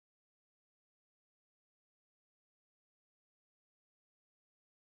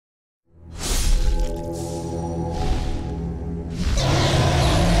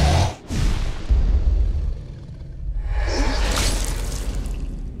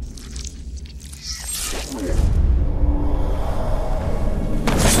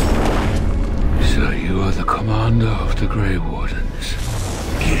of the Grey Wardens.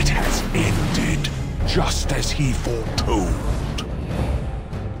 It has ended, just as he foretold.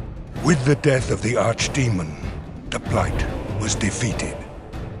 With the death of the Archdemon, the Blight was defeated.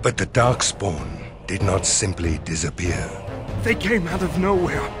 But the Darkspawn did not simply disappear. They came out of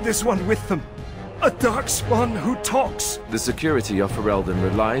nowhere, this one with them. A Darkspawn who talks. The security of Ferelden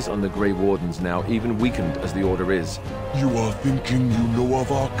relies on the Grey Wardens now, even weakened as the Order is. You are thinking you know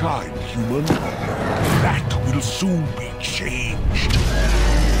of our kind, human? That will soon be changed.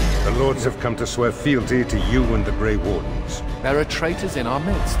 The Lords have come to swear fealty to you and the Grey Wardens. There are traitors in our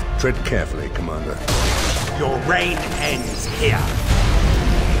midst. Tread carefully, Commander. Your reign ends here.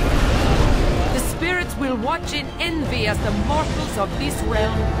 The spirits will watch in envy as the mortals of this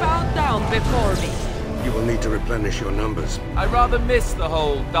realm bow down before me. You will need to replenish your numbers. I rather miss the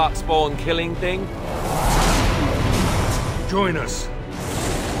whole Darkspawn killing thing. Join us.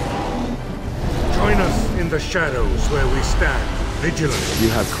 Join us in the shadows where we stand, vigilant. You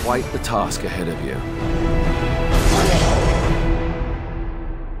have quite the task ahead of you.